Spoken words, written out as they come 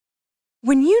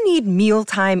When you need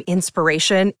mealtime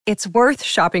inspiration, it's worth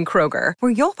shopping Kroger,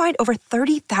 where you'll find over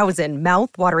 30,000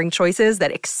 mouth-watering choices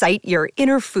that excite your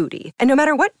inner foodie. And no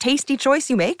matter what tasty choice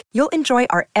you make, you'll enjoy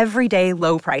our everyday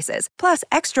low prices, plus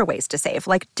extra ways to save,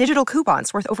 like digital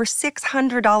coupons worth over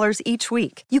 $600 each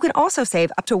week. You can also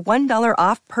save up to $1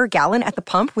 off per gallon at the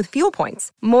pump with fuel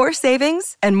points. More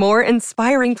savings and more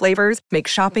inspiring flavors make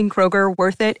shopping Kroger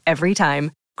worth it every time.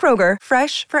 Kroger,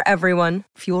 fresh for everyone.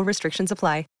 Fuel restrictions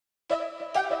apply.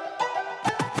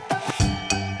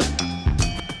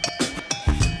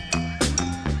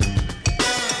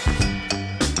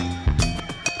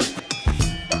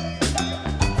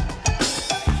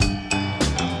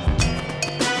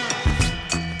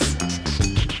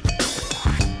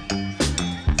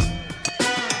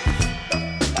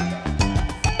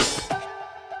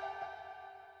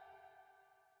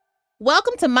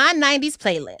 Welcome to My 90s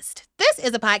Playlist. This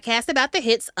is a podcast about the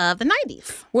hits of the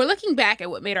 90s. We're looking back at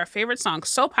what made our favorite songs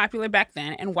so popular back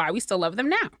then and why we still love them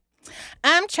now.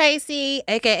 I'm Tracy,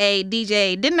 a.k.a.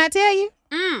 DJ Didn't I Tell You?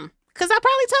 Because I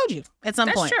probably told you at some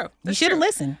point. That's true. You should have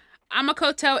listened. I'm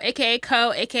Makoto, a.k.a.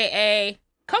 Ko, a.k.a.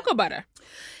 Cocoa Butter.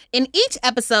 In each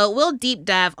episode, we'll deep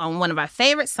dive on one of our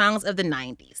favorite songs of the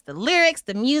 90s, the lyrics,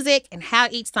 the music, and how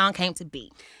each song came to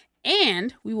be.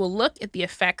 And we will look at the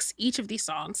effects each of these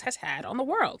songs has had on the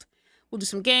world. We'll do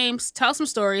some games, tell some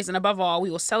stories, and above all, we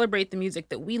will celebrate the music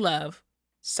that we love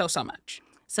so much.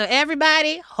 So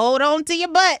everybody, hold on to your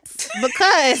butts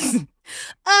because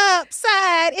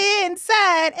upside,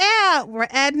 inside, out, we're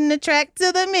adding the track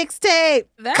to the mixtape.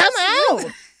 Come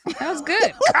on. That was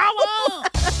good. Come on.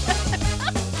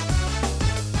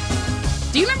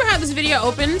 Do you remember how this video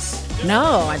opens? No,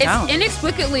 I don't. It's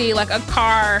inexplicably like a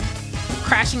car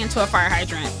crashing into a fire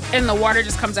hydrant, and the water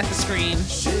just comes at the screen.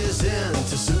 She's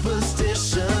into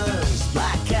superstitions,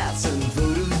 black cats and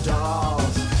voodoo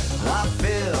dolls. I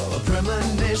feel a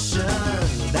premonition,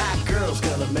 that girl's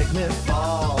gonna make me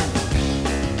fall.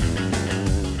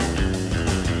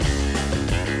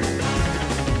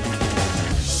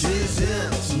 She's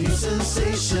into new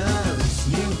sensations,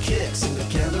 new kicks in the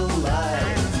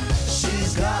candlelight.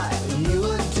 She's got new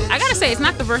addiction. I gotta say, it's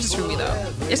not the verses for me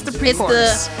though. It's the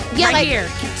pre-chorus. Here.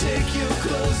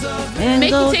 And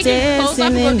Make you take your clothes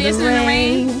off and go dancing in the rain.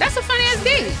 rain. That's a fun ass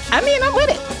date. I mean, I'm with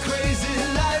it. Crazy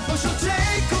life, but she'll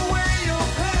take away your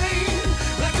pain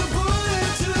like a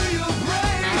bullet to your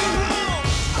brain.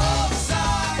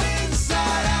 Upside,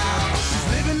 inside out. She's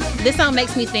living the This song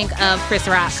makes me think of Chris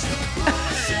Rock.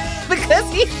 Because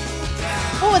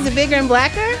what was it, Bigger and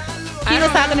Blacker? He was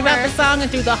talking about the song, and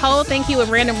through the whole thing, he would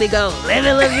randomly go,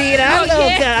 "Living La Vida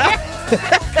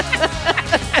Loca."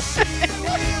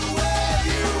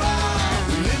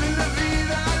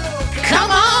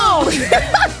 Come on!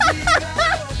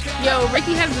 Yo,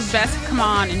 Ricky has the best come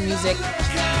on in music.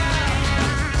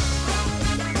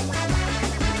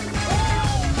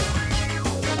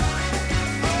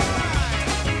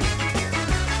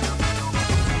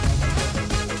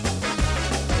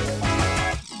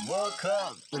 woke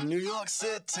up in New York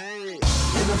City in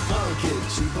a funky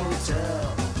cheap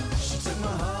hotel. She took my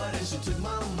heart and she took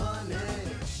my money.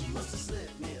 She must have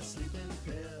slipped me a sleeping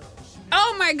pill.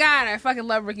 Oh my God, I fucking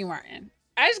love Ricky Martin.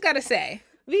 I just gotta say,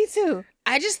 Me too.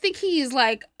 I just think he's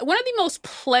like one of the most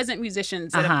pleasant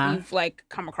musicians that we've like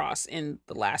come across in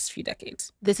the last few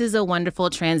decades. This is a wonderful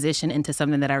transition into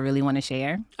something that I really want to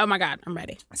share. Oh my God, I'm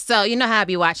ready. So, you know how I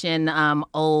be watching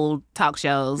old talk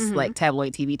shows, like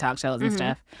tabloid TV talk shows and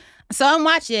stuff. So I'm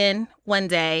watching one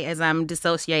day as I'm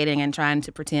dissociating and trying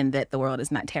to pretend that the world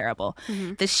is not terrible.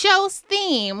 The show's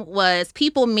theme was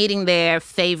people meeting their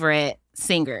favorite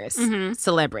singers,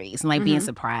 celebrities, and like being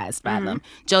surprised by them.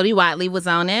 Jody Watley was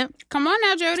on it. Come on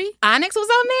now, Jody. Onyx was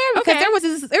on there because Okay.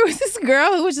 there was this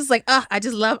girl who was just like, I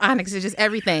just love Onyx. It's just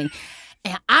everything.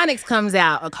 And Onyx comes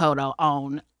out, Akoto,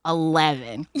 on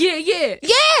 11. Yeah.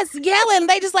 Yes, yelling.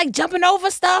 They just like jumping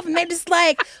over stuff, and they just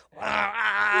like,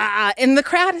 and the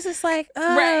crowd is just like,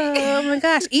 oh my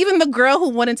gosh. Even the girl who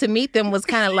wanted to meet them was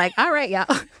kind of like, all right, y'all,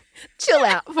 chill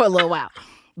out for a little while.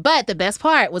 But the best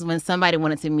part was when somebody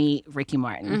wanted to meet Ricky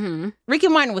Martin. Ricky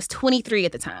Martin was 23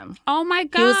 at the time. Oh my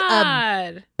God. He was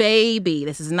a baby.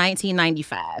 This is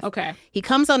 1995. Okay. He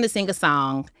comes on to sing a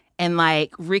song, and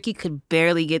like Ricky could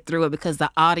barely get through it because the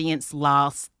audience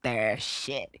lost their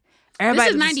shit. This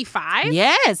is was- 95?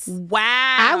 Yes. Wow.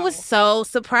 I was so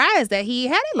surprised that he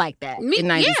had it like that in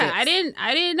 96. Yeah, I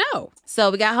didn't know. So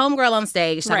we got Homegirl on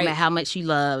stage talking Right. about how much she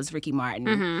loves Ricky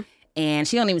Martin. And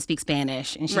she don't even speak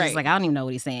Spanish. And she's just Right. like, I don't even know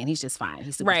what he's saying. He's just fine.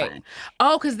 He's super fine.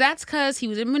 Oh, because he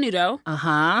was in Menudo.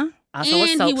 Also a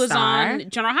And soap he was star. on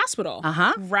General Hospital.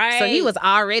 Uh-huh. Right. So he was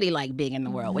already like big in the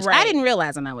world, which I Right. didn't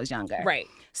realize when I was younger. Right.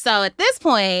 So at this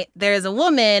point, there's a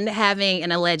woman having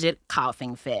an alleged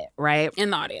coughing fit, right? In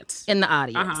the audience. In the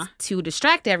audience to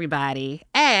distract everybody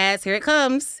as here it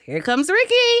comes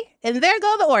Ricky, and there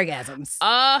go the orgasms.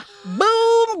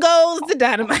 Boom goes the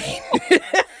dynamite.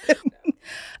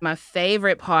 My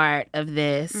favorite part of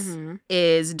this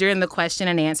is during the question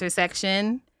and answer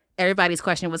section, everybody's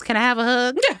question was, can I have a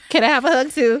hug? Can I have a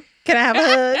hug too? Can I have a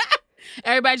hug?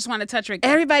 Everybody just wanted to touch Ricky.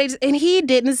 And he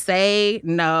didn't say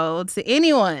no to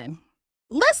anyone.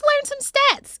 Let's learn some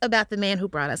stats about the man who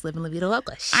brought us Living La Vida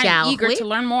Loca, shall I'm eager we? to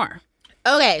learn more.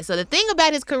 Okay, so the thing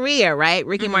about his career, right,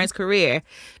 Ricky Martin's career,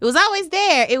 it was always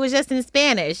there. It was just in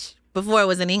Spanish before it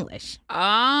was in English.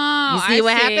 Oh, You see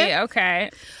what happened?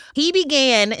 Okay. He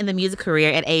began in the music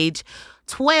career at age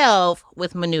 12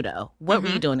 with Menudo. What were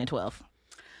you doing at 12?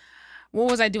 What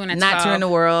was I doing at 12? Not touring the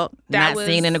world, That not was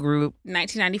singing in a group.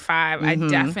 1995. I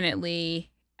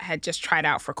definitely had just tried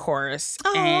out for chorus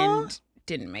and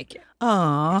didn't make it.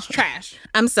 Aw. It's trash.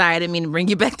 I'm sorry, I didn't mean to bring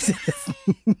you back to this.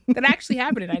 That actually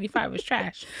happened in 95. It was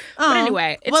trash. But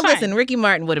anyway, it's well, fine. listen, Ricky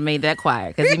Martin would have made that choir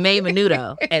because he made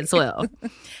Menudo at 12.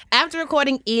 After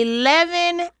recording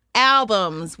 11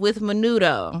 albums with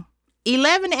Menudo,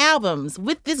 11 albums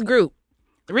with this group,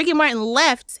 Ricky Martin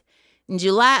left in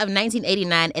July of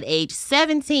 1989 at age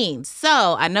 17.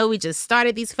 So I know we just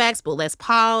started these facts, but let's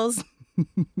pause.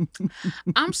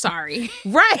 I'm sorry.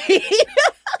 Right.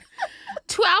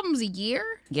 2 albums a year?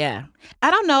 Yeah. I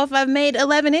don't know if I've made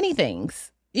 11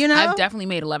 anythings. You know? I've definitely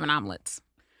made 11 omelets.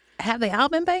 Have they all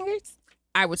been bangers?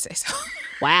 I would say so.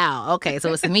 Wow. Okay.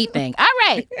 So it's a me thing. All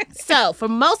right. So for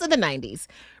most of the 90s,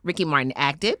 Ricky Martin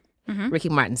acted. Ricky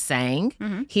Martin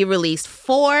sang. He released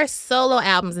 4 solo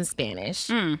albums in Spanish.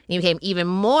 He became even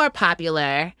more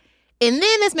popular. And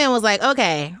then this man was like,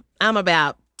 okay, I'm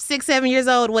about 6, 7 years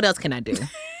old. What else can I do?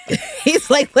 He's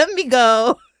like, let me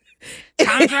go.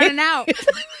 Time's running out.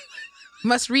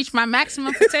 Must reach my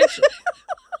maximum potential.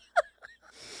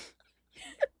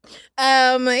 He's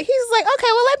like, okay,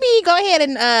 well, let me go ahead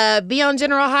and be on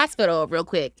General Hospital real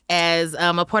quick as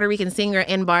a Puerto Rican singer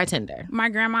and bartender. My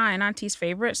grandma and auntie's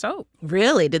favorite soap.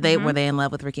 Really? Were they in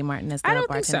love with Ricky Martin as the I don't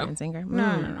bartender think so. and singer?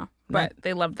 No. But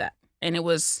they loved that. And it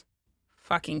was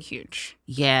fucking huge.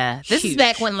 Yeah. This is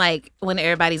back when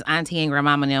everybody's auntie and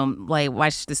grandmama and them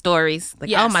watch the stories. Like,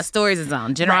 Yes. oh, my stories is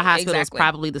on. General Hospital exactly. is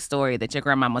probably the story that your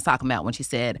grandmama was talking about when she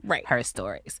said her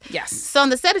stories. Yes. So on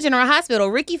the set of General Hospital,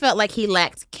 Ricky felt like he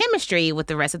lacked chemistry with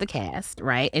the rest of the cast,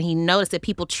 right? And he noticed that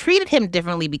people treated him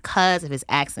differently because of his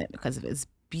accent, because of his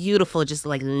beautiful, just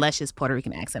like luscious Puerto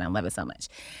Rican accent. I love it so much.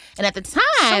 And at the time...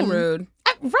 So rude.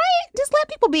 Right? Just let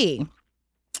people be.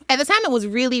 At the time, it was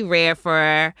really rare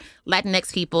for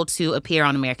Latinx people to appear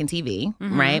on American TV,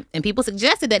 right? And people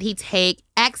suggested that he take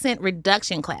accent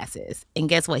reduction classes. And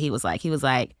guess what he was like? He was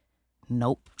like,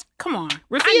 nope. Come on.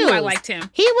 Refused. I knew I liked him.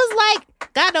 He was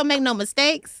like, God don't make no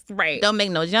mistakes. Right. Don't make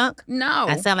no junk. No.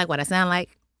 I sound like what I sound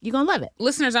like. You're going to love it.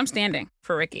 Listeners, I'm standing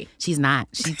for Ricky. She's not.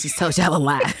 She just told y'all a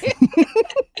lie.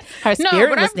 Her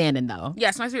spirit was standing, though.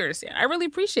 Yes, my spirit is standing. I really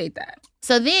appreciate that.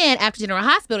 So then after General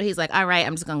Hospital, he's like, all right,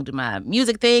 I'm just going to do my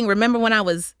music thing. Remember when I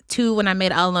was 2 when I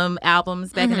made all them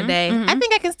albums back in the day? I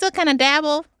think I can still kind of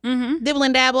dabble, dibble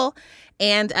and dabble.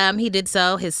 And he did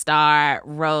so. His star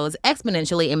rose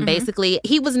exponentially. And basically,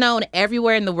 he was known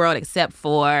everywhere in the world except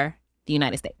for the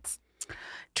United States.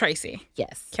 Tracy.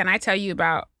 Yes. Can I tell you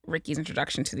about Ricky's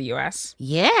introduction to the U.S.?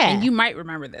 Yeah. And you might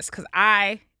remember this because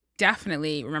I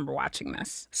definitely remember watching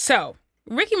this. So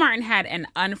Ricky Martin had an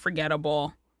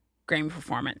unforgettable Grammy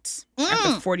performance at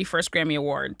the 41st Grammy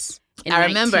Awards in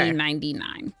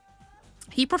 1999.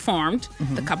 He performed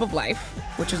The Cup of Life,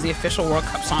 which was the official World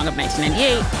Cup song of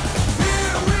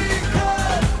 1998.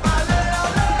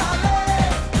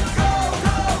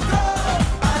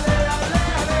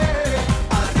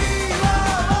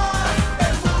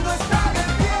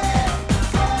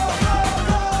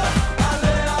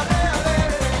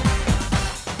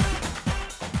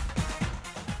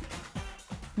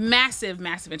 Massive,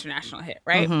 massive international hit,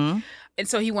 right? And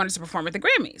so he wanted to perform at the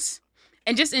Grammys.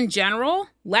 And just in general,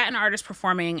 Latin artists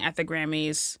performing at the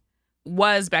Grammys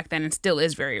was back then and still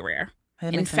is very rare.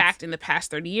 In fact, in the past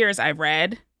 30 years, I've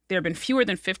read there have been fewer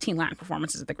than 15 Latin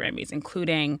performances at the Grammys,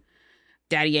 including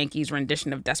Daddy Yankee's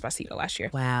rendition of Despacito last year.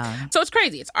 Wow. So it's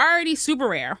crazy. It's already super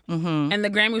rare. And the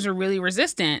Grammys are really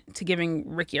resistant to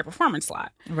giving Ricky a performance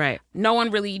slot. Right. No one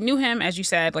really knew him, as you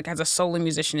said, like as a solo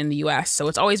musician in the U.S. So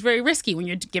it's always very risky when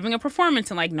you're giving a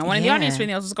performance and like no one in the audience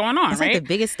really knows what's going on, It's right? like the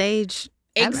biggest stage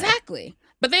ever. Exactly.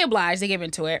 But they obliged. They gave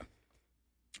into it.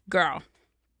 Girl.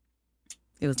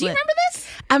 It was Do you lit. remember this?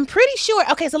 I'm pretty sure.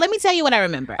 Okay, so let me tell you what I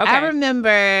remember. Okay. I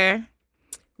remember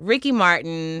Ricky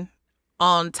Martin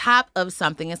on top of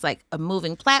something. It's like a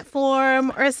moving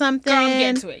platform or something. Girl, I'm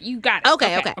getting to it. You got it.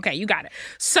 Okay. You got it.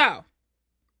 So,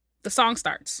 the song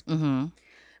starts. Mm-hmm.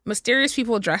 Mysterious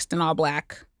people dressed in all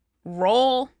black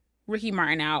roll Ricky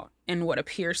Martin out in what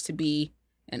appears to be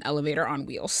an elevator on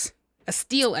wheels. A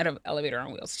steel elevator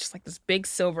on wheels. It's just like this big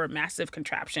silver massive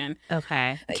contraption.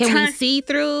 Okay. Can we see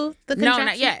through the contraption?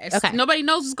 No, not yet. Okay. Nobody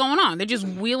knows what's going on. They're just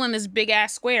wheeling this big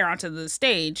ass square onto the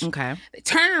stage. Okay. They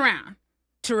turn around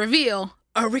to reveal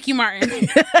a Ricky Martin.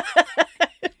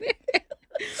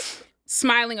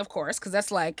 Smiling, of course, because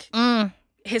that's like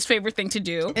his favorite thing to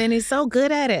do. And he's so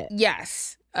good at it.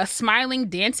 Yes. A smiling,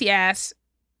 dancy ass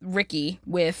Ricky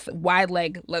with wide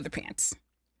leg leather pants.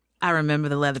 I remember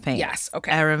the leather pants. Yes,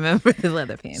 okay. I remember the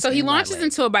leather pants. So he launches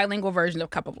into a bilingual version of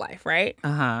Cup of Life, right?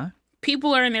 Uh-huh.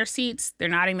 People are in their seats. They're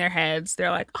nodding their heads. They're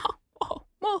like, oh,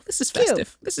 well, this is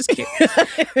festive. Cute. This is cute.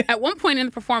 At one point in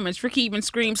the performance, Ricky even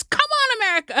screams, "Come on,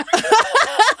 America!"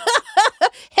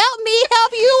 Help me,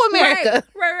 help you, America.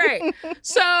 Right.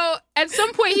 So at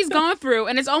some point he's going through,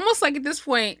 and it's almost like at this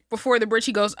point before the bridge,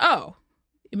 he goes, "Oh,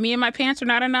 me and my pants are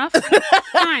not enough?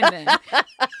 Fine then."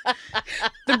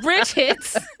 The bridge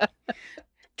hits.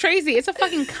 Tracy, it's a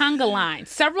fucking conga line.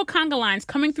 Several conga lines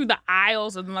coming through the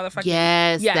aisles of the motherfucking...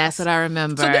 Yes, that's what I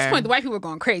remember. So at this point, the white people are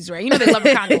going crazy, right? You know they love a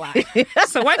conga line.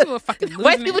 So white people are fucking losing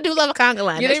White people do love a conga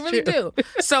line. Yeah, that's they really true. do.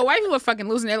 So white people are fucking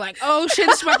losing. They're like, oh shit,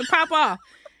 this is about to pop off.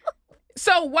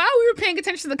 So while we were paying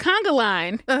attention to the conga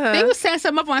line, they were setting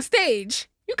something up on stage.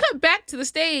 You come back to the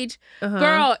stage,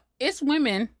 girl, it's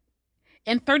women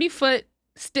in 30-foot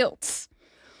stilts.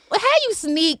 Well, how you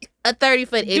sneak a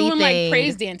 30-foot anything? Doing like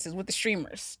praise dances with the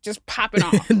streamers, just popping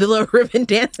off. The little ribbon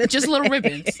dancing. Just little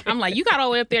ribbons. I'm like, you got all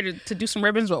the way up there to do some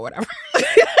ribbons or whatever.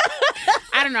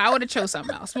 I don't know. I would have chose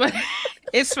something else, but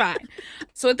it's fine.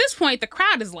 So at this point, the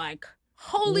crowd is like,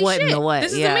 holy what shit, in the what?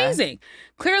 This is amazing.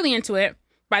 Clearly into it.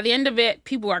 By the end of it,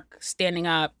 people are standing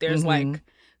up. There's like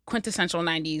quintessential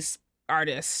 90s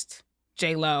artist,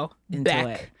 J-Lo,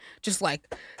 Beck, just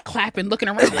like clapping, looking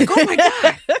around like, oh my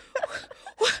God.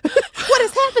 What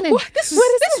is happening? This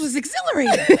was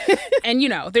exhilarating. And, you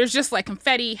know, there's just like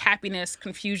confetti, happiness,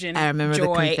 confusion, I remember joy.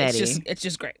 the confetti. It's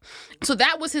just great. So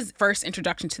that was his first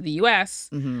introduction to the U.S.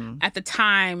 At the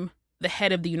time, the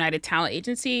head of the United Talent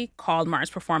Agency called Martin's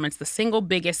performance the single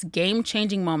biggest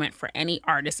game-changing moment for any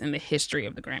artist in the history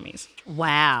of the Grammys.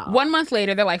 Wow. 1 month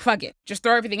later, they're like, fuck it. Just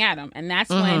throw everything at him. And that's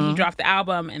when he dropped the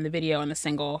album and the video and the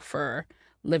single for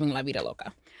Living La Vida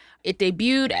Loca. It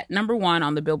debuted at #1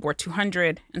 on the Billboard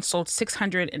 200 and sold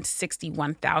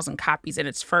 661,000 copies in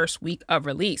its first week of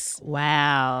release.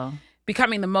 Wow.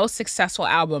 Becoming the most successful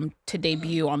album to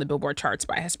debut on the Billboard charts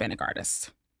by a Hispanic artist.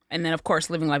 And then, of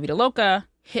course, Living La Vida Loca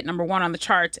hit #1 on the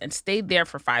charts and stayed there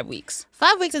for 5 weeks.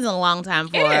 5 weeks is a long time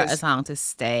for a song to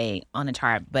stay on the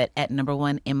chart, but at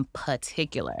 #1 in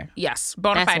particular. Yes,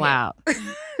 bona fide. That's wild.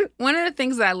 One of the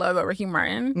things that I love about Ricky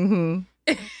Martin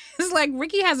is like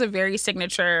Ricky has a very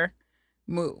signature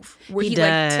move where he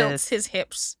like tilts his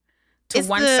hips to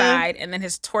one side and then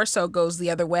his torso goes the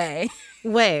other way.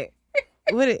 Wait.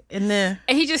 And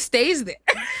he just stays there.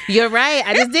 You're right.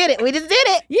 I just did it. We just did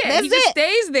it. Yeah, that's he just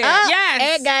stays there. Yes.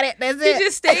 Ed got it. That's it. He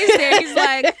just stays there. He's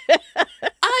like,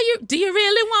 do you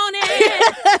really want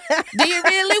it? Do you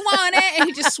really want it? And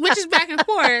he just switches back and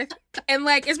forth. And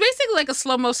like, it's basically like a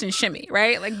slow motion shimmy,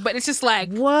 right? Like, but it's just like,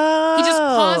 whoa. He just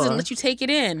pauses and lets you take it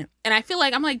in. And I feel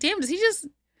like, I'm like, damn, does he just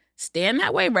stand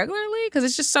that way regularly? Because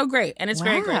it's just so great. And it's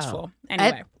very graceful.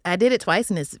 Anyway. I did it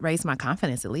twice and it's raised my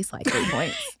confidence at least like 3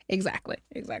 points. Exactly.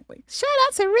 Shout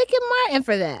out to Ricky Martin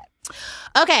for that.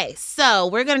 Okay, so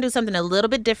we're going to do something a little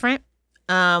bit different.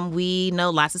 We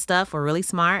know lots of stuff. We're really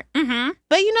smart. But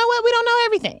you know what? We don't know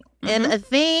everything. And a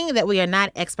thing that we are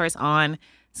not experts on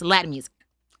is Latin music.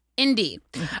 Indeed.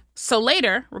 So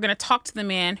later, we're going to talk to the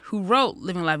man who wrote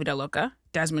Living La Vida Loca,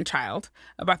 Desmond Child,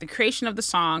 about the creation of the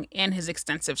song and his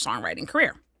extensive songwriting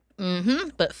career.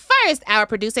 But first, our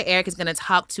producer, Eric, is going to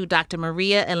talk to Dr.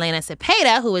 Maria Elena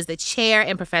Cepeda, who is the chair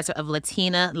and professor of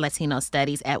Latino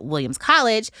Studies at Williams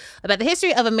College, about the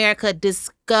history of America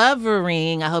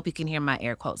discovering, I hope you can hear my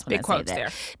air quotes when Big I quotes say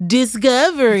that, there.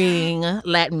 Discovering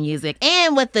Latin music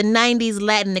and what the 90s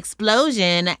Latin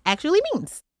explosion actually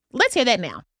means. Let's hear that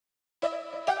now.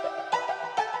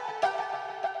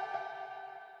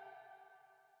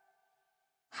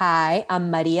 Hi,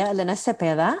 I'm Maria Elena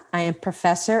Cepeda. I am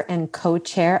professor and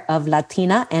co-chair of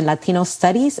Latina and Latino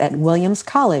Studies at Williams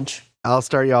College. I'll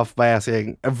start you off by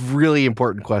asking a really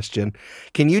important question.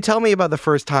 Can you tell me about the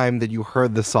first time that you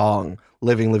heard the song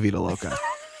Living La Vida Loca?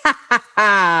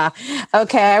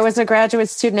 Okay, I was a graduate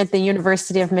student at the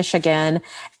University of Michigan,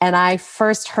 and I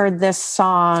first heard this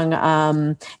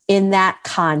song in that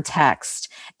context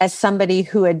as somebody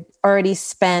who had already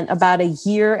spent about a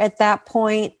year at that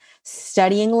point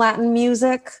studying Latin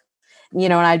music.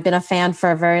 And I'd been a fan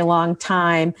for a very long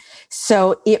time.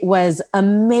 So it was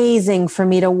amazing for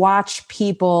me to watch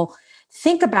people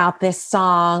think about this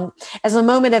song as a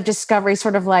moment of discovery,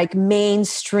 sort of like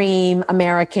mainstream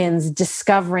Americans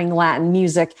discovering Latin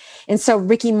music. And so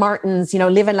Ricky Martin's,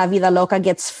 Livin' La Vida Loca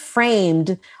gets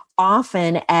framed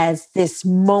often as this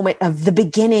moment of the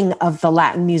beginning of the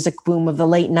Latin music boom of the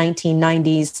late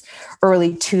 1990s,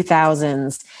 early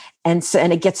 2000s. And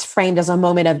it gets framed as a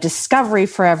moment of discovery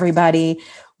for everybody,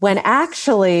 when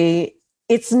actually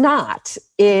it's not.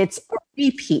 It's a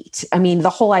repeat. I mean,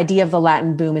 the whole idea of the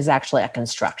Latin boom is actually a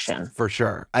construction. For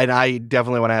sure. And I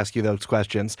definitely want to ask you those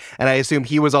questions. And I assume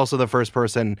he was also the first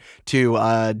person to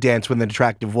dance with an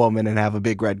attractive woman and have a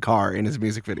big red car in his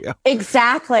music video.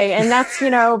 Exactly. And that's,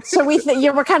 so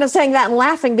we're kind of saying that and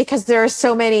laughing because there are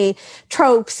so many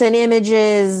tropes and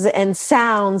images and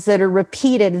sounds that are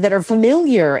repeated, that are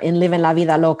familiar in Livin' La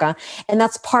Vida Loca. And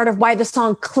that's part of why the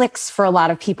song clicks for a lot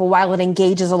of people, while it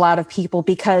engages a lot of people,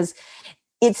 because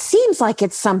it seems like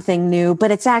it's something new,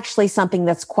 but it's actually something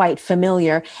that's quite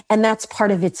familiar. And that's part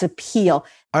of its appeal.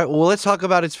 All right, well, let's talk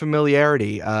about its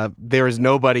familiarity. There is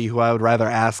nobody who I would rather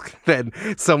ask than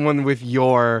someone with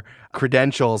your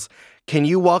credentials. Can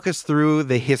you walk us through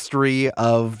the history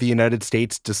of the United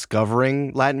States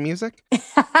discovering Latin music?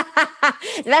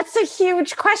 That's a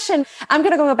huge question. I'm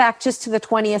going to go back just to the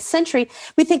 20th century.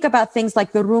 We think about things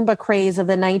like the rumba craze of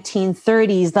the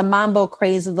 1930s, the mambo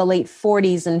craze of the late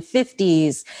 40s and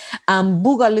 50s,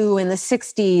 boogaloo in the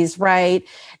 60s, right?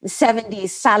 The 70s,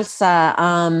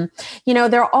 salsa.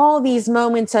 There are all these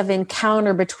moments of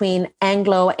encounter between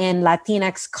Anglo and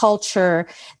Latinx culture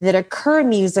that occur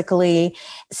musically.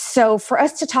 So for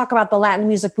us to talk about the Latin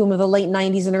music boom of the late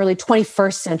 90s and early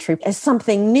 21st century as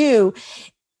something new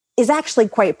is actually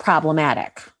quite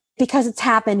problematic, because it's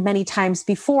happened many times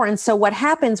before. And so what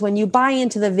happens when you buy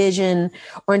into the vision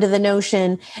or into the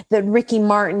notion that Ricky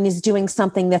Martin is doing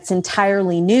something that's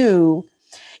entirely new,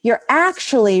 you're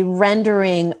actually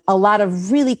rendering a lot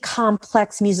of really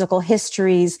complex musical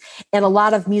histories and a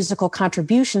lot of musical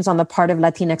contributions on the part of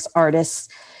Latinx artists.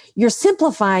 You're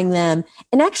simplifying them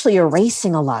and actually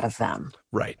erasing a lot of them.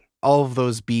 Right. All of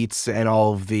those beats and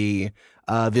all of the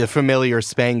familiar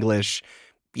Spanglish,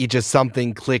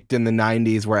 something clicked in the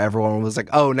 90s where everyone was like,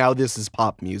 oh, now this is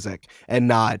pop music and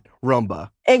not rumba.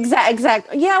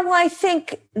 Exactly. Yeah, well, I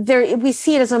think we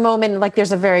see it as a moment, like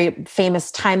there's a very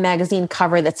famous Time magazine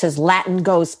cover that says Latin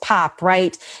goes pop,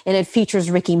 right? And it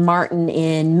features Ricky Martin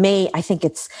in May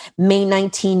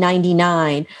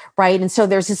 1999, right? And so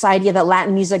there's this idea that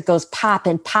Latin music goes pop,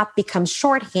 and pop becomes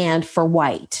shorthand for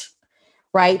white,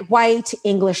 right? White,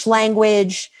 English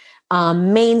language,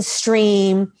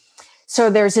 mainstream. So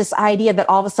there's this idea that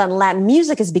all of a sudden Latin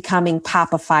music is becoming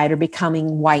popified or becoming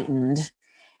whitened.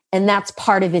 And that's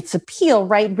part of its appeal,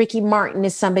 right? Ricky Martin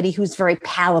is somebody who's very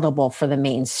palatable for the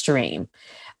mainstream.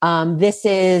 This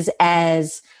is,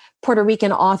 as Puerto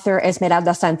Rican author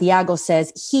Esmeralda Santiago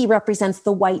says, he represents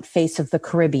the white face of the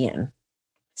Caribbean.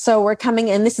 So we're coming,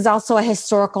 and this is also a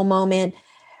historical moment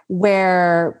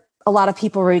where a lot of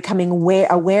people are becoming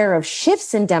aware of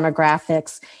shifts in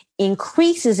demographics,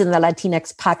 increases in the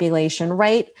Latinx population,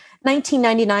 right?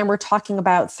 1999, we're talking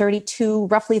about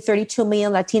roughly 32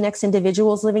 million Latinx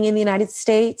individuals living in the United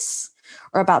States,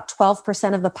 or about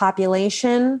 12% of the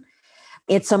population.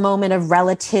 It's a moment of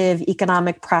relative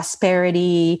economic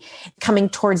prosperity, coming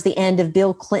towards the end of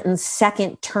Bill Clinton's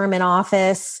second term in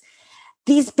office.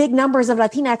 These big numbers of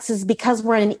Latinx is because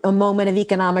we're in a moment of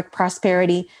economic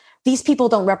prosperity. These people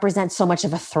don't represent so much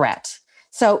of a threat.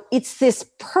 So it's this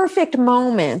perfect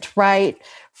moment, right,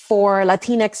 for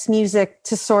Latinx music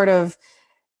to sort of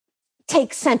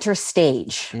take center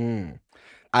stage.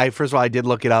 First of all, I did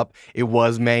look it up. It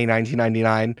was May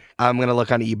 1999. I'm going to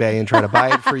look on eBay and try to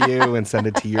buy it for you and send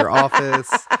it to your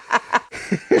office.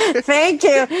 Thank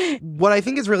you. What I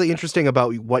think is really interesting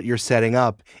about what you're setting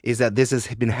up is that this has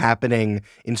been happening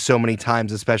in so many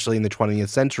times, especially in the 20th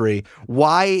century.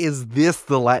 Why is this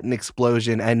the Latin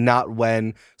explosion and not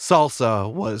when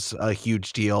salsa was a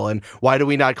huge deal? And why do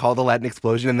we not call the Latin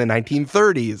explosion in the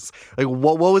 1930s? Like,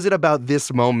 what was it about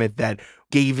this moment that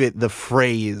gave it the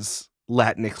phrase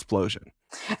Latin explosion?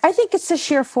 I think it's the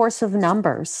sheer force of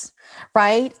numbers,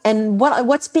 right? And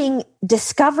what's being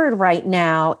discovered right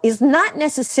now is not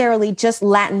necessarily just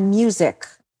Latin music.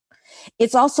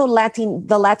 It's also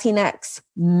the Latinx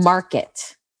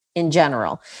market in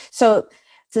general. So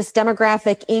this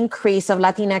demographic increase of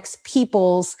Latinx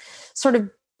peoples sort of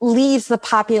leaves the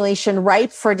population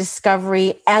ripe for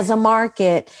discovery as a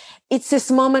market. It's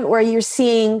this moment where you're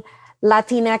seeing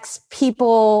Latinx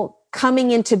people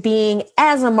coming into being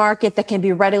as a market that can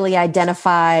be readily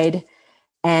identified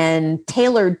and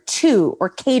tailored to, or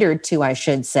catered to, I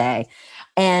should say.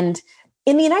 And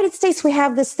in the United States, we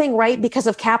have this thing, right? Because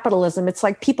of capitalism, it's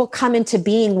like people come into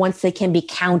being once they can be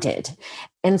counted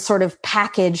and sort of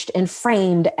packaged and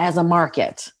framed as a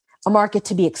market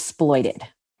to be exploited.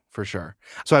 For sure.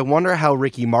 So I wonder how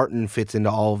Ricky Martin fits into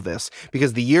all of this,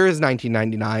 because the year is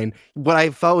 1999. What I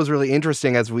thought was really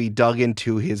interesting as we dug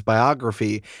into his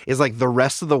biography is like the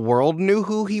rest of the world knew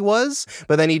who he was,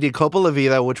 but then he did Copa La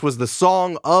Vida, which was the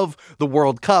song of the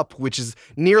World Cup, which is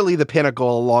nearly the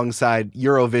pinnacle alongside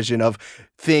Eurovision of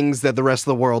things that the rest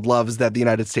of the world loves that the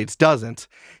United States doesn't.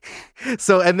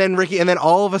 So, and then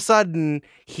all of a sudden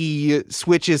he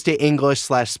switches to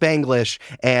English/Spanglish,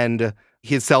 and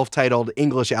his self-titled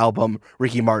English album,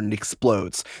 Ricky Martin,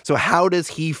 explodes. So how does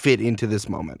he fit into this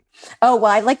moment? Oh,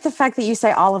 well, I like the fact that you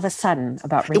say all of a sudden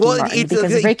about Ricky Martin,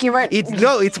 because Ricky Martin...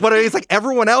 It's like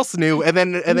everyone else knew, and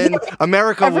then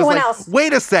America was like,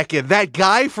 wait a second, that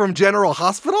guy from General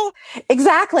Hospital?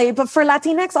 Exactly, but for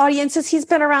Latinx audiences, he's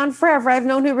been around forever. I've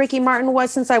known who Ricky Martin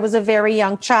was since I was a very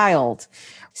young child.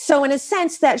 So in a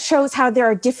sense, that shows how there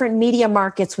are different media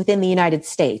markets within the United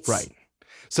States. Right.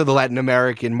 So the Latin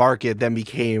American market then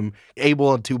became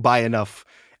able to buy enough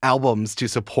albums to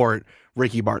support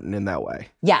Ricky Martin in that way.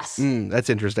 Yes. That's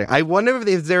interesting. I wonder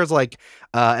if there's like,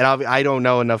 and I don't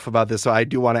know enough about this, so I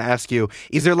do want to ask you,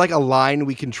 is there like a line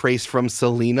we can trace from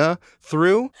Selena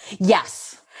through?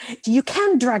 Yes. You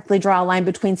can directly draw a line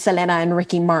between Selena and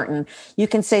Ricky Martin. You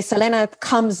can say Selena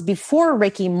comes before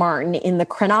Ricky Martin in the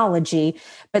chronology,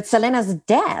 but Selena's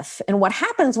death, and what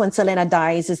happens when Selena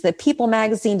dies, is that People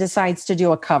magazine decides to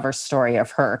do a cover story of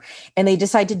her. And they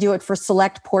decide to do it for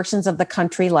select portions of the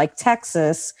country like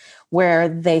Texas, where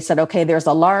they said, okay, there's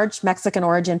a large Mexican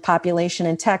origin population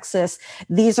in Texas.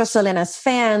 These are Selena's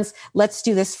fans. Let's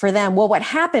do this for them. Well, what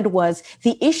happened was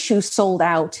the issue sold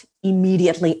out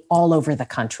immediately all over the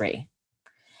country.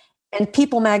 And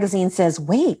People magazine says,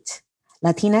 wait,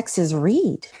 Latinxes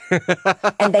read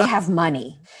and they have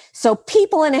money. So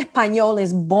People en Español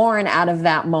is born out of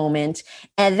that moment.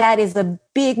 And that is a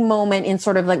big moment in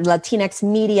sort of like Latinx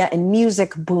media and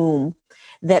music boom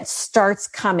that starts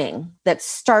coming, that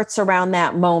starts around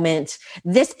that moment.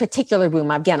 This particular boom,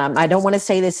 again, I don't want to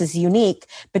say this is unique,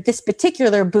 but this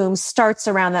particular boom starts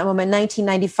around that moment,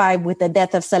 1995, with the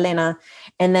death of Selena.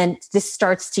 And then this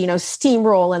starts to,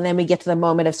 steamroll. And then we get to the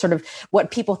moment of sort of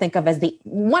what people think of as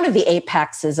one of the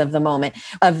apexes of the moment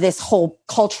of this whole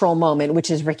cultural moment, which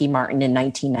is Ricky Martin in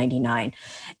 1999.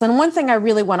 And one thing I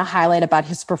really want to highlight about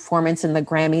his performance in the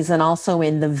Grammys and also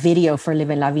in the video for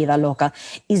Livin' La Vida Loca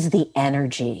is the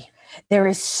energy. There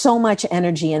is so much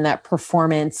energy in that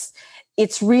performance.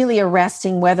 It's really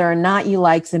arresting, whether or not you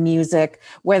like the music,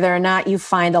 whether or not you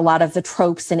find a lot of the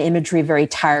tropes and imagery very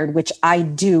tired, which I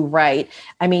do, right?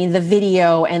 I mean, the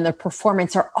video and the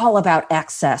performance are all about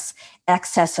excess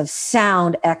of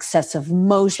sound, excess of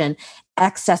motion,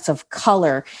 excess of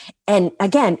color. And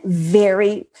again,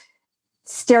 very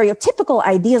stereotypical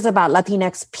ideas about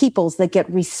Latinx peoples that get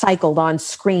recycled on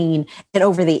screen and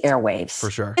over the airwaves.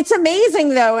 For sure. It's amazing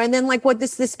though. And then like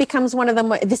this becomes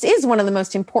this is one of the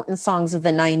most important songs of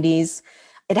the 90s.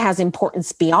 It has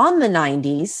importance beyond the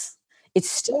 90s. It's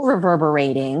still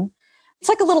reverberating. It's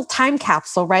like a little time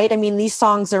capsule, right? I mean, these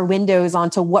songs are windows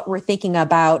onto what we're thinking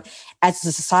about as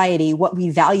a society, what we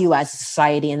value as a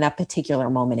society in that particular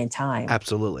moment in time.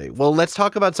 Absolutely. Well, let's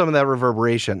talk about some of that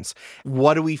reverberations.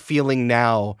 What are we feeling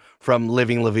now from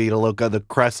Living La Vida Loca, the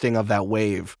cresting of that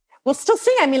wave? We'll still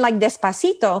sing, like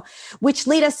Despacito, which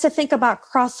lead us to think about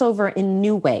crossover in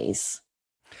new ways.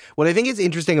 What I think is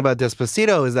interesting about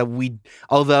Despacito is that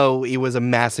although it was a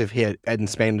massive hit in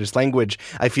Spanish language,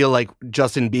 I feel like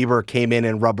Justin Bieber came in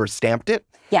and rubber stamped it.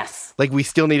 Yes. Like we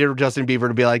still needed Justin Bieber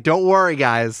to be like, don't worry,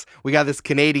 guys. We got this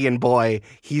Canadian boy.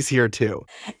 He's here too.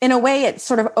 In a way, it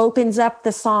sort of opens up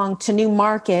the song to new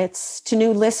markets, to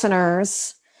new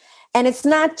listeners. And it's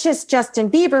not just Justin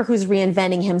Bieber who's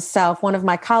reinventing himself. One of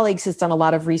my colleagues has done a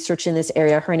lot of research in this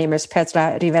area. Her name is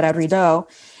Petra Rivera Rideau.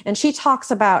 And she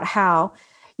talks about how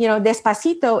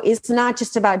Despacito is not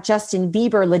just about Justin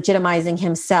Bieber legitimizing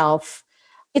himself.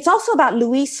 It's also about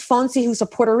Luis Fonsi, who's a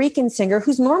Puerto Rican singer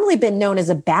who's normally been known as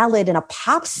a ballad and a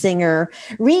pop singer,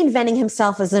 reinventing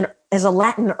himself as a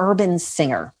Latin urban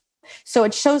singer. So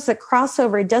it shows that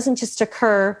crossover doesn't just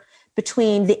occur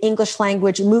between the English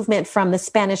language movement from the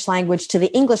Spanish language to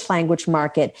the English language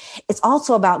market. It's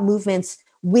also about movements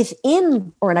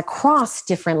within or and across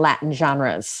different Latin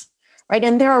genres, right?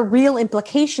 And there are real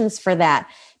implications for that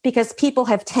because people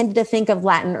have tended to think of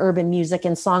Latin urban music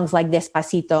and songs like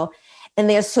Despacito, and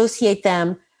they associate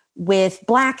them with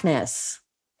Blackness.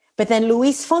 But then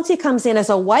Luis Fonsi comes in as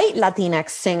a white Latinx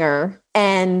singer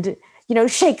and,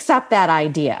 shakes up that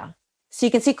idea. So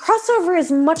you can see crossover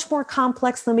is much more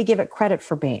complex than we give it credit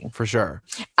for being. For sure.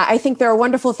 I think there are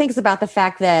wonderful things about the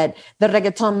fact that the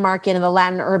reggaeton market and the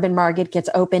Latin urban market gets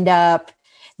opened up,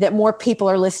 that more people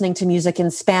are listening to music in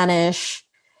Spanish.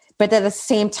 But at the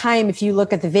same time, if you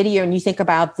look at the video and you think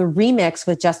about the remix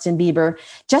with Justin Bieber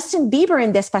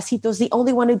in Despacito is the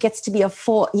only one who gets to be a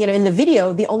full, in the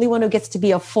video, the only one who gets to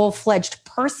be a full-fledged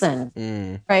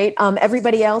person, right?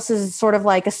 Everybody else is sort of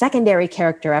like a secondary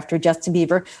character after Justin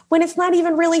Bieber when it's not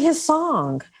even really his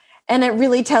song. And it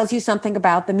really tells you something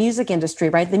about the music industry,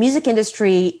 right? The music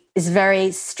industry is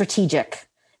very strategic,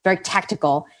 very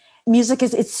tactical. Music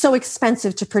it's so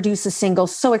expensive to produce a single,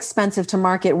 so expensive to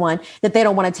market one that they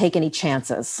don't want to take any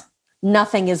chances.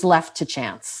 Nothing is left to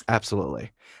chance. Absolutely.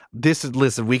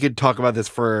 Listen, we could talk about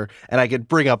this and I could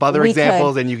bring up other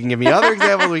examples and you can give me other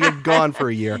examples. We could go on for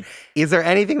a year. Is there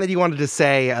anything that you wanted to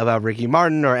say about Ricky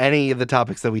Martin or any of the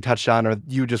topics that we touched on, or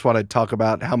you just want to talk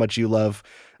about how much you love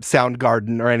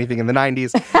Soundgarden or anything in the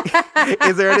 90s?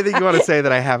 Is there anything you want to say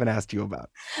that I haven't asked you about?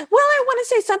 Well, I want to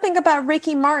say something about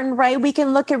Ricky Martin, right? We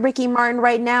can look at Ricky Martin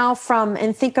right now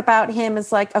and think about him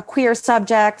as like a queer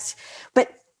subject.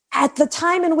 But at the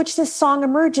time in which this song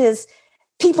emerges,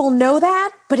 people know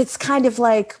that, but it's kind of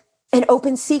like an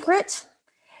open secret.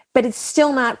 But it's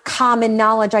still not common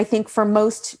knowledge, I think, for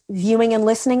most viewing and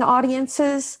listening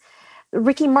audiences.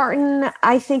 Ricky Martin,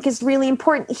 I think, is really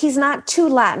important. He's not too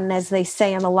Latin, as they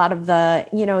say, and a lot of the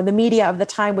media of the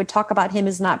time would talk about him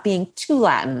as not being too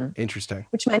Latin. Interesting.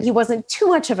 Which meant he wasn't too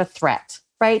much of a threat,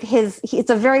 right? It's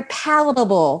a very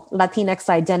palatable Latinx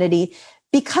identity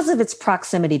because of its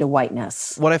proximity to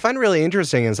whiteness. What I find really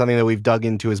interesting and something that we've dug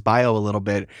into his bio a little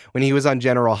bit, when he was on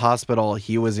General Hospital,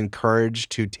 he was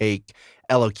encouraged to take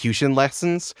elocution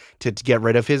lessons to get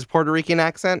rid of his Puerto Rican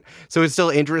accent. So it's still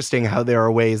interesting how there are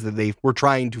ways that they were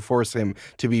trying to force him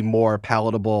to be more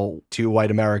palatable to white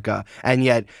America. And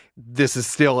yet this is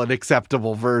still an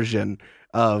acceptable version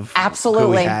of who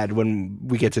we had when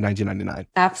we get to 1999.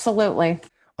 Absolutely.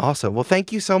 Awesome. Well,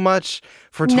 thank you so much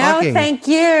for talking. No, thank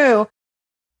you.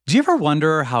 Do you ever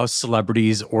wonder how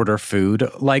celebrities order food?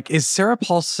 Like, is Sarah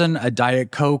Paulson a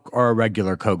Diet Coke or a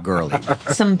regular Coke girlie?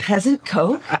 Some peasant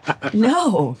Coke?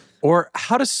 No. Or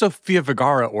how does Sofia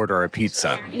Vergara order a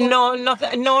pizza? No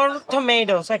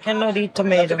tomatoes. I cannot eat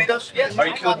tomatoes. Tomatoes? Yes. Are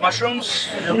you cool with mushrooms?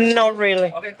 Not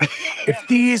really. Okay. If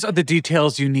these are the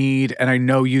details you need, and I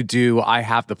know you do, I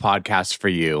have the podcast for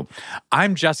you.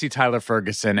 I'm Jesse Tyler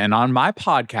Ferguson, and on my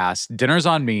podcast, Dinners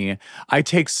on Me, I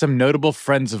take some notable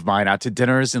friends of mine out to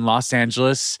dinners in Los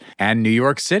Angeles and New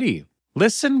York City.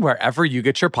 Listen wherever you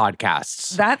get your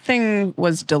podcasts. That thing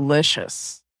was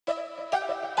delicious.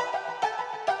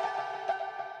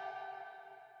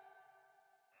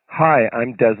 Hi,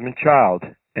 I'm Desmond Child,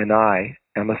 and I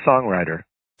am a songwriter.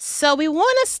 So we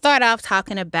want to start off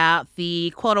talking about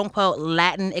the quote-unquote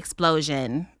Latin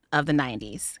explosion of the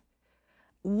 90s.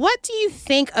 What do you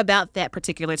think about that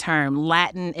particular term,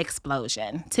 Latin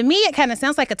explosion? To me, it kind of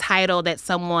sounds like a title that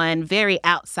someone very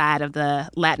outside of the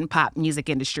Latin pop music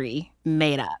industry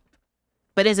made up.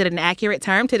 But is it an accurate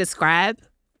term to describe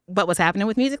what was happening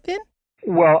with music then?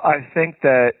 Well, I think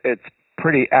that it's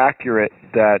pretty accurate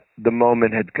that the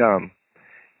moment had come.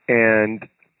 And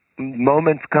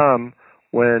moments come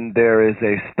when there is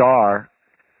a star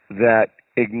that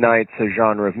ignites a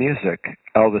genre of music.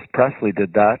 Elvis Presley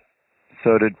did that.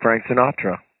 So did Frank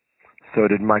Sinatra. So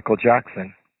did Michael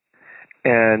Jackson.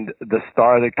 And the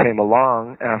star that came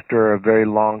along after a very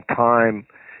long time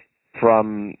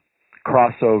from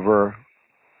crossover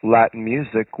Latin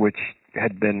music, which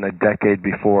had been a decade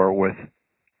before with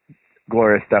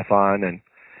Gloria Estefan and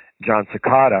John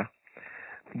Cicada,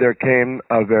 there came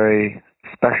a very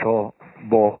special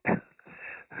boy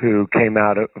who came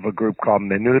out of a group called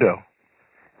Menudo.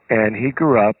 And he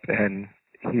grew up and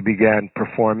he began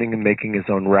performing and making his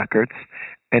own records,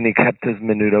 and he kept his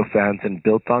Menudo fans and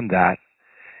built on that.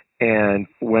 And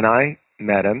when I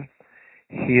met him,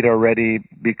 he'd already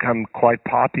become quite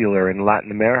popular in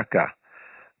Latin America,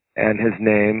 and his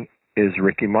name is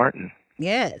Ricky Martin.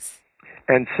 Yes.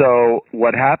 And so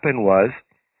what happened was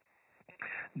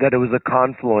that it was a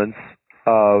confluence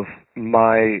of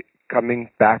my coming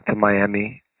back to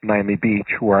Miami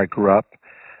Beach, where I grew up,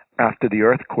 after the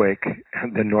earthquake,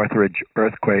 the Northridge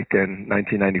earthquake in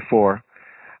 1994.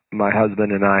 My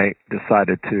husband and I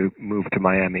decided to move to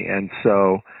Miami. And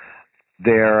so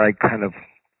there I kind of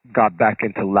got back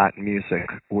into Latin music,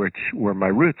 which were my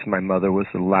roots. My mother was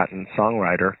a Latin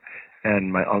songwriter,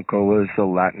 and my uncle was a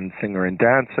Latin singer and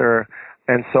dancer.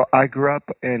 And so I grew up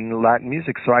in Latin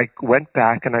music. So I went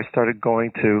back and I started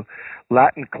going to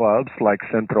Latin clubs like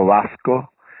Centro Vasco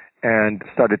and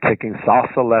started taking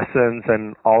salsa lessons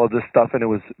and all of this stuff. And it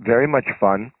was very much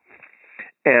fun.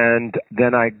 And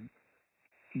then I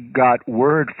got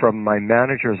word from my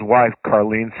manager's wife,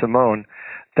 Carlene Simone,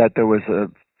 that there was a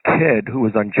kid who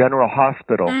was on General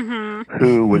Hospital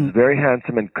who was very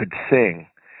handsome and could sing.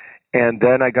 And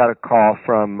then I got a call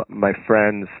from my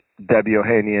friends Debbie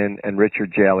Ohanian and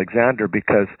Richard J. Alexander,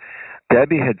 because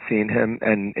Debbie had seen him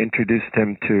and introduced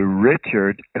him to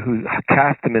Richard, who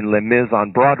cast him in Les Mis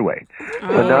on Broadway.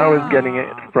 So now I was getting it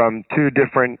from two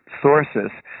different sources.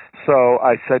 So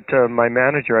I said to my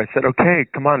manager, I said, okay,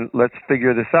 come on, let's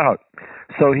figure this out.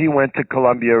 So he went to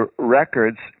Columbia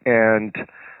Records, and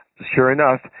sure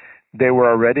enough, they were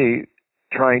already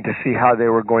trying to see how they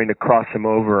were going to cross him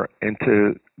over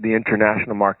into the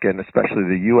international market, and especially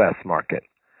the U.S. market.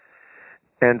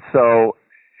 And so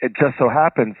it just so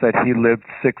happens that he lived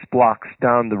 6 blocks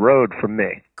down the road from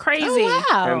me. Crazy. Oh,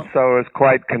 wow. And so it was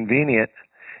quite convenient.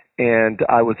 And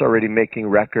I was already making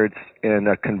records in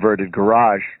a converted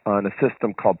garage on a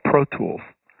system called Pro Tools.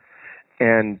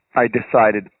 And I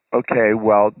decided, okay,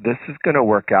 well, this is going to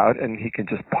work out, and he can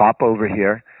just pop over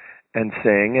here and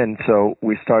sing. And so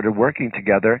we started working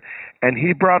together. And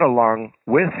he brought along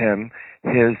with him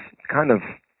his kind of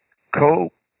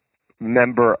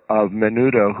co-member of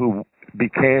Menudo, who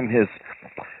became his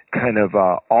kind of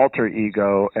alter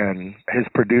ego and his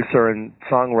producer and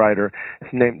songwriter. His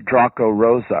name Draco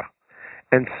Rosa.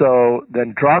 And so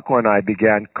then Draco and I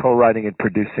began co-writing and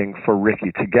producing for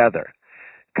Ricky together,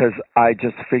 because I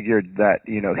just figured that,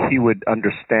 you know, he would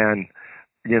understand,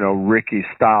 you know, Ricky's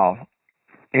style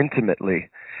intimately.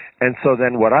 And so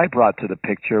then what I brought to the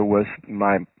picture was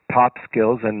my pop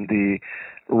skills and the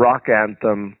rock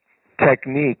anthem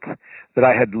technique that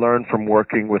I had learned from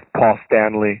working with Paul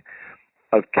Stanley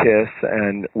of Kiss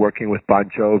and working with Bon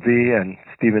Jovi and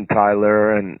Steven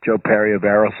Tyler and Joe Perry of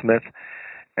Aerosmith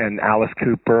and Alice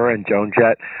Cooper and Joan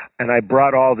Jett. And I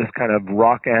brought all this kind of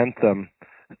rock anthem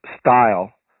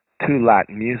style to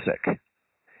Latin music.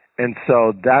 And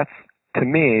so that's, to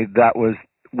me, that was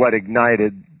what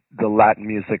ignited the Latin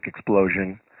music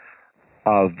explosion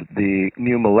of the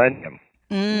new millennium.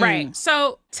 Right.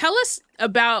 So tell us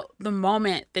about the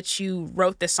moment that you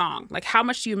wrote the song. Like, how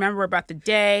much do you remember about the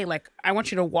day? Like, I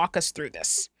want you to walk us through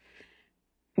this.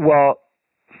 Well,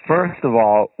 first of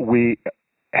all, we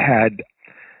had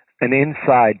an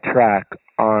inside track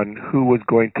on who was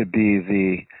going to be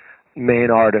the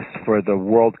main artist for the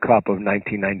World Cup of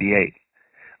 1998,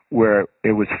 where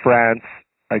it was France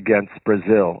against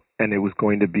Brazil, and it was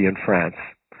going to be in France.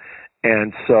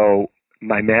 And so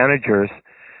my managers,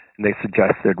 they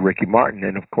suggested Ricky Martin,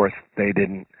 and of course they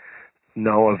didn't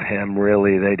know of him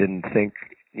really. They didn't think,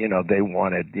 you know, they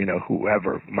wanted, you know,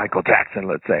 whoever, Michael Jackson,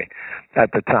 let's say,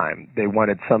 at the time. They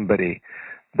wanted somebody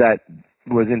that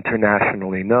was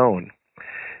internationally known.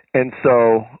 And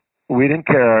so we didn't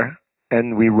care,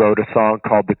 and we wrote a song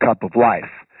called The Cup of Life.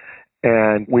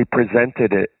 And we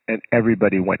presented it, and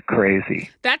everybody went crazy.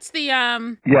 That's the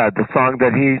Yeah, the song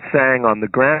that he sang on the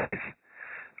Grammys,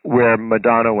 where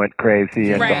Madonna went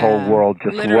crazy and the whole world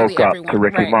just Literally woke up everyone. to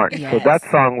Ricky Martin. Yes. So that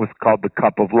song was called The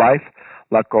Cup of Life,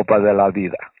 La Copa de la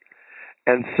Vida.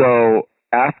 And so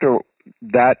after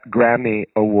that Grammy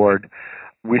award,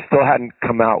 we still hadn't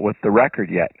come out with the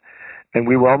record yet. And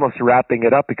we were almost wrapping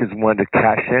it up because we wanted to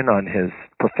cash in on his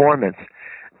performance.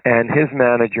 And his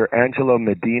manager, Angelo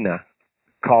Medina,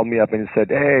 called me up and said,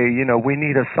 hey, you know, we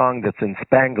need a song that's in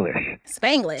Spanglish.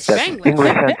 Spanglish. That's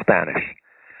English and Spanish.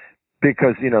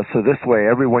 Because, you know, so this way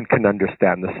everyone can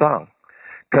understand the song.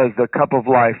 Because The Cup of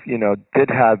Life, you know, did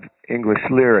have English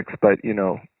lyrics, but, you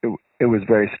know, it was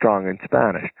very strong in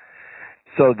Spanish.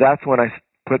 So that's when I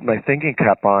put my thinking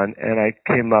cap on, and I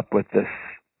came up with this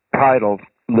title,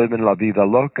 Livin' La Vida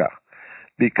Loca,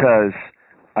 because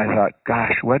I thought,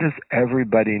 gosh, what does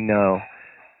everybody know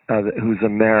who's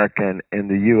American in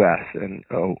the U.S.? And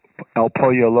El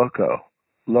Pollo Loco.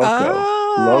 Loca.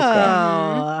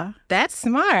 That's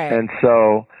smart. And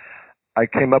so I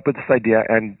came up with this idea,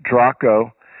 and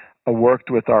Draco worked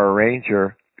with our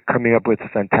arranger, coming up with a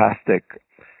fantastic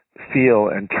feel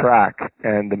and track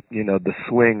and the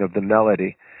swing of the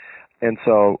melody. And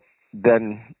so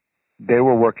then they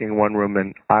were working in one room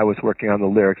and I was working on the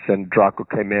lyrics, and Draco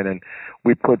came in and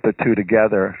we put the two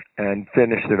together and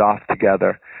finished it off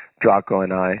together, Draco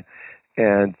and I.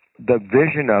 And the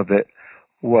vision of it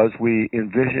was we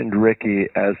envisioned Ricky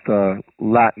as the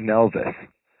Latin Elvis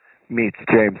meets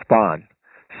James Bond.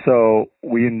 So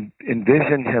we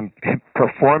envisioned him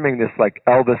performing this like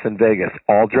Elvis in Vegas,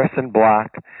 all dressed in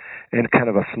black in kind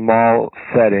of a small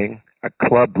setting, a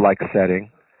club-like setting.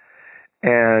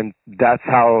 And that's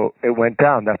how it went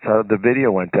down. That's how the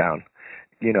video went down.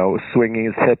 You know, swinging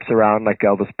his hips around like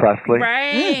Elvis Presley.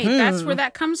 Right. That's where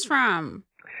that comes from.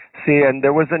 See, and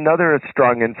there was another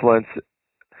strong influence.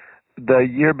 The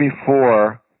year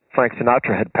before, Frank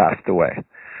Sinatra had passed away.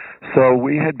 So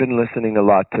we had been listening a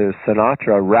lot to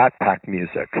Sinatra Rat Pack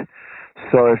music.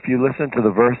 So if you listen to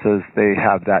the verses, they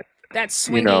have that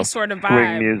swingy sort of vibe.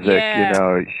 Swing music, yeah. you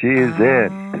know, she's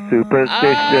in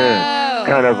superstition.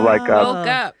 Kind of like a woke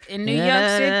up in New York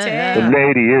City. The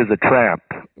lady is a tramp,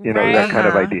 you know, that kind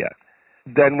of idea.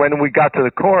 Then when we got to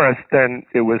the chorus, then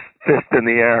it was fist in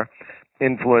the air,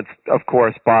 influenced, of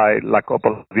course, by La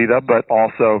Copa Vida, but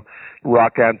also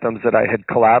rock anthems that I had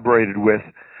collaborated with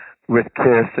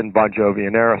Kiss and Bon Jovi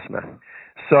and Aerosmith.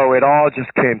 So it all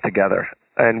just came together,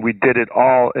 and we did it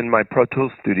all in my Pro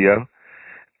Tools studio,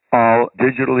 all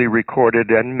digitally recorded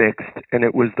and mixed, and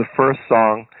it was the first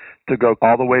song to go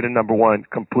all the way to number one,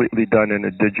 completely done in a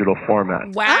digital format.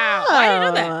 Wow. I didn't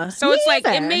know that. So it's like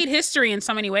it made history in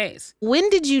so many ways. When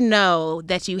did you know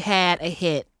that you had a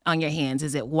hit on your hands?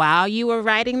 Is it while you were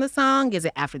writing the song? Is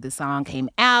it after the song came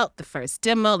out, the first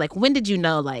demo? Like, when did you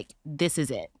know, like, this is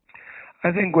it?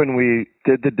 I think when we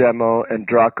did the demo and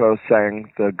Draco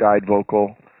sang the guide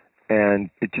vocal and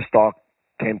it just all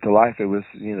came to life. It was,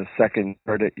 you know, second you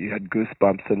heard it, you had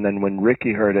goosebumps. And then when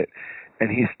Ricky heard it and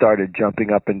he started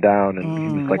jumping up and down and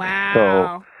he was like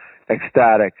so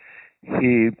ecstatic,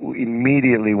 he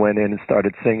immediately went in and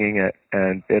started singing it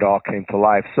and it all came to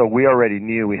life. So we already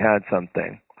knew we had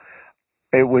something.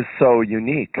 It was so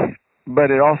unique, but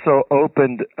it also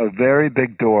opened a very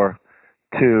big door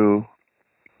to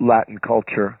Latin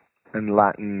culture and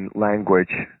Latin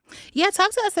language. Yeah, talk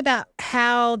to us about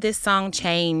how this song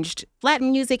changed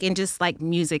Latin music and just like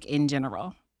music in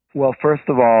general. Well, first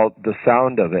of all, the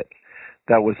sound of it,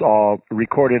 that was all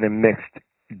recorded and mixed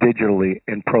digitally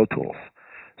in Pro Tools.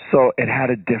 So it had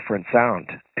a different sound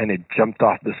and it jumped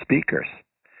off the speakers.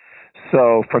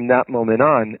 So from that moment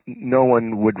on, no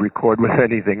one would record with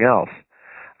anything else.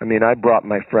 I mean, I brought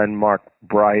my friend Mark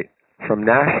Bright from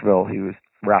Nashville. He was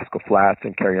Rascal Flatts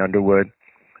and Carrie Underwood.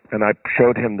 And I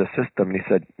showed him the system and he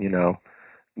said, you know,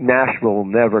 Nashville will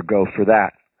never go for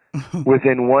that.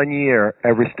 Within 1 year,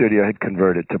 every studio had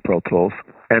converted to Pro Tools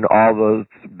and all those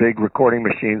big recording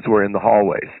machines were in the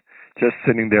hallways, just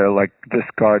sitting there like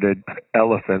discarded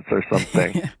elephants or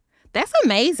something. That's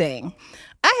amazing.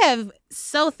 I have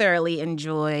so thoroughly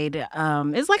enjoyed,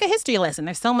 it's like a history lesson.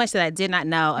 There's so much that I did not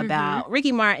know about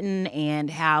Ricky Martin and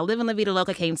how Livin' La Vida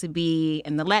Loca came to be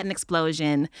and the Latin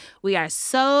explosion. We are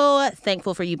so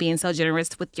thankful for you being so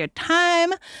generous with your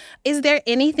time. Is there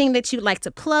anything that you'd like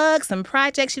to plug, some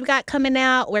projects you've got coming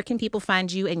out? Where can people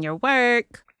find you and your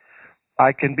work?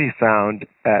 I can be found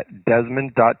at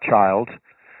Desmond.Child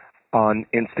on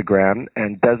Instagram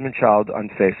and Desmond Child on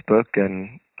Facebook,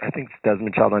 and I think it's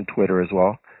Desmond Child on Twitter as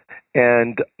well.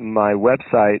 And my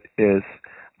website is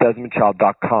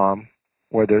DesmondChild.com,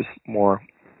 where there's more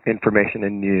information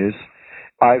and news.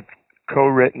 I've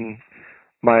co-written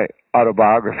my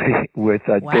autobiography with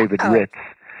David Ritz,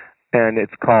 and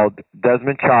it's called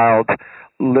Desmond Child,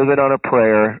 Living on a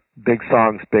Prayer, Big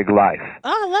Songs, Big Life.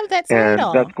 Oh, I love that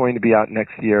title. And that's going to be out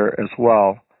next year as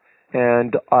well.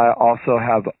 And I also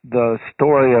have the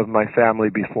story of my family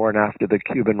before and after the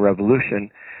Cuban Revolution.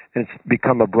 It's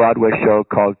become a Broadway show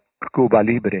called Cuba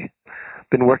Libre.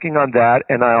 Been working on that,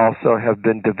 and I also have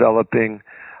been developing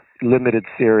limited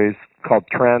series called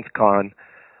Transcon,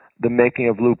 the making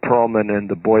of Lou Pearlman and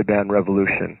the boy band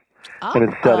Revolution. And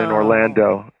it's set in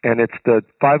Orlando. And it's the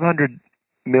 $500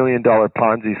 million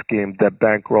Ponzi scheme that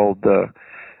bankrolled the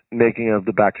making of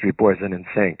the Backstreet Boys and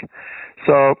NSYNC.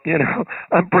 So, you know,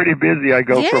 I'm pretty busy. I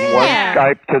go from one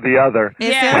Skype to the other.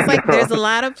 It sounds like there's a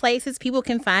lot of places people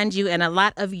can find you and a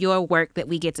lot of your work that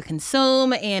we get to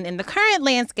consume. And in the current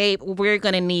landscape, we're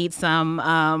going to need some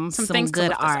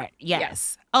good art.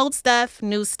 Yes. Old stuff,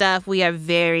 new stuff. We are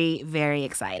very, very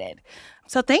excited.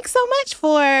 So thanks so much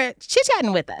for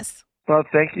chit-chatting with us. Well,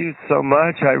 thank you so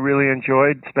much. I really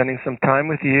enjoyed spending some time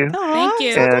with you. Thank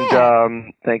you.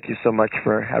 And thank you so much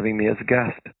for having me as a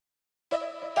guest.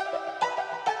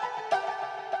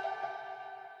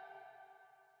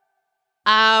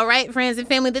 All right, friends and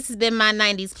family, this has been my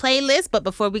 90s playlist. But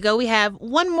before we go, we have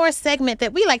one more segment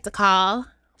that we like to call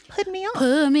Put me on.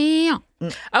 Put me on.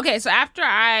 Okay, so after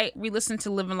I re-listened to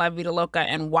Livin' La Vida Loca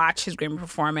and watch his Grammy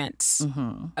performance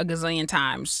a gazillion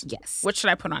times, yes, what should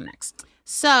I put on next?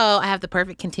 So I have the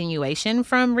perfect continuation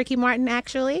from Ricky Martin,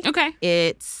 actually. Okay.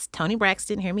 It's Toni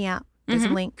Braxton. Hear me out. There's a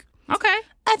link. Okay.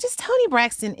 Toni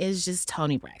Braxton is just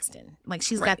Toni Braxton. Like,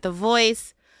 she's got the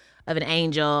voice of an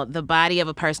angel, the body of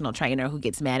a personal trainer who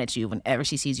gets mad at you whenever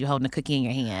she sees you holding a cookie in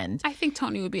your hand. I think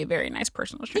Toni would be a very nice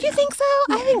personal trainer. You think so?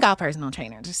 Yeah. I think all personal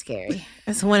trainers are scary.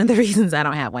 That's one of the reasons I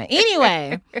don't have one.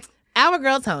 Anyway, our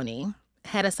girl Toni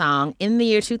had a song in the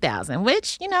year 2000,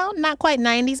 which, not quite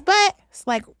 90s, but it's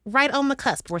like right on the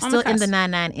cusp. We're still in the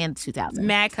 99 and 2000.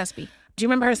 Mad cuspy. Do you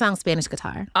remember her song Spanish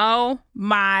Guitar? Oh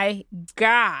my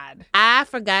God. I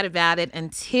forgot about it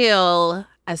until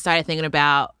I started thinking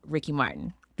about Ricky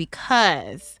Martin,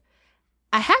 because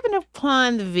I happened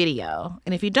upon the video.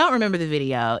 And if you don't remember the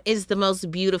video, it's the most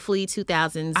beautifully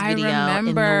 2000s video in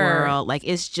the world. Like,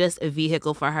 it's just a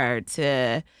vehicle for her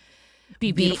to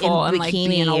be beautiful and like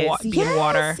be in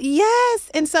water.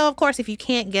 Yes. And so, of course, if you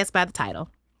can't guess by the title,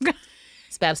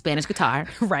 it's about Spanish guitar.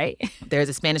 Right. There's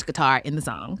a Spanish guitar in the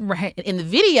song. Right. And in the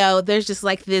video, there's just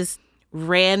like this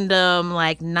random,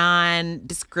 like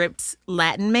nondescript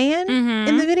Latin man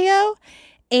in the video.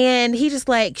 And he just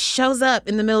like shows up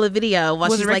in the middle of the video while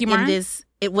she's like in this.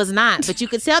 It was not, but you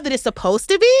could tell that it's supposed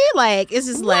to be. Like, it's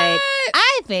just like,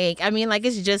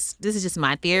 this is just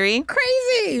my theory.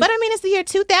 Crazy. But I mean, it's the year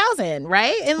 2000,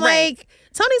 right? And like,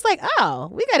 Tony's like, oh,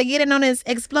 we got to get in on this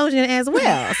explosion as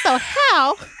well. So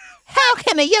how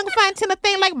can a young fine tenor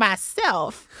thing like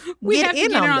myself get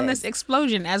in on this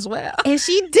explosion as well? And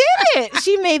she did it.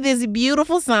 She made this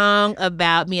beautiful song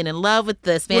about being in love with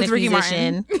the Spanish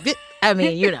musician. I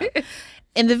mean,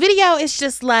 In the video, it's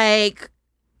just like,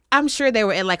 I'm sure they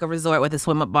were at like a resort with a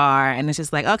swim up bar, and it's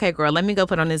just like, okay, girl, let me go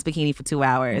put on this bikini for 2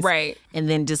 hours. Right. And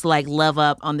then just like love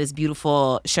up on this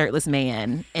beautiful shirtless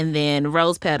man, and then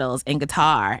rose petals and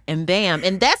guitar, and bam.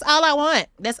 And that's all I want.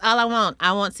 That's all I want.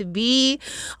 I want to be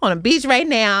on a beach right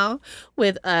now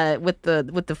with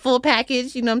the full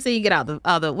package. You know what I'm saying? You get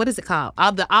all the what is it called?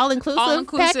 All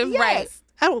inclusive package? Right.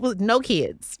 No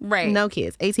kids. Right. No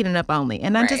kids. 18 and up only.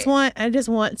 And I just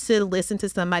want to listen to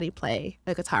somebody play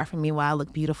a guitar for me while I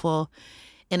look beautiful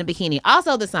in a bikini.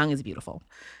 Also, the song is beautiful.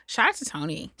 Shout out to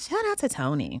Toni. Shout out to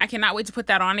Toni. I cannot wait to put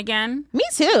that on again. Me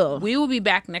too. We will be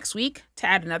back next week to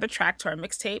add another track to our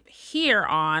mixtape here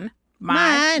on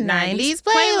My 90s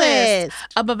Playlist.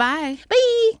 Bye-bye.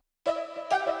 Bye.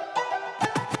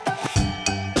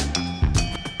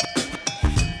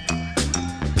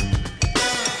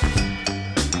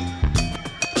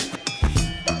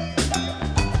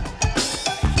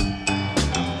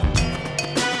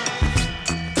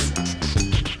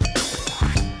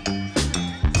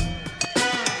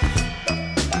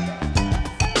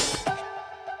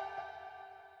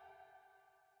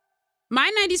 My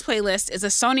 90s Playlist is a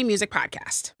Sony Music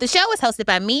podcast. The show is hosted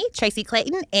by me, Tracy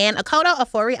Clayton, and Akoto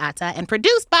Ofori-Atta, and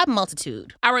produced by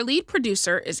Multitude. Our lead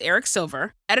producer is Eric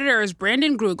Silver, editor is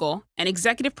Brandon Grugel, and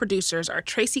executive producers are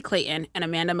Tracy Clayton and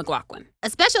Amanda McLaughlin. A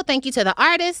special thank you to the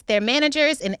artists, their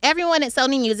managers, and everyone at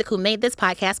Sony Music who made this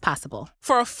podcast possible.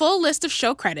 For a full list of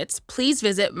show credits, please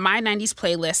visit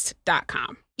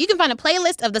my90splaylist.com. You can find a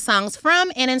playlist of the songs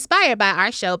from and inspired by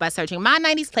our show by searching My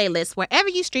 90s Playlist wherever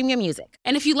you stream your music.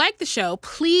 And if you like the show,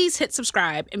 please hit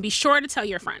subscribe and be sure to tell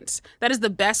your friends. That is the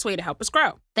best way to help us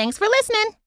grow. Thanks for listening.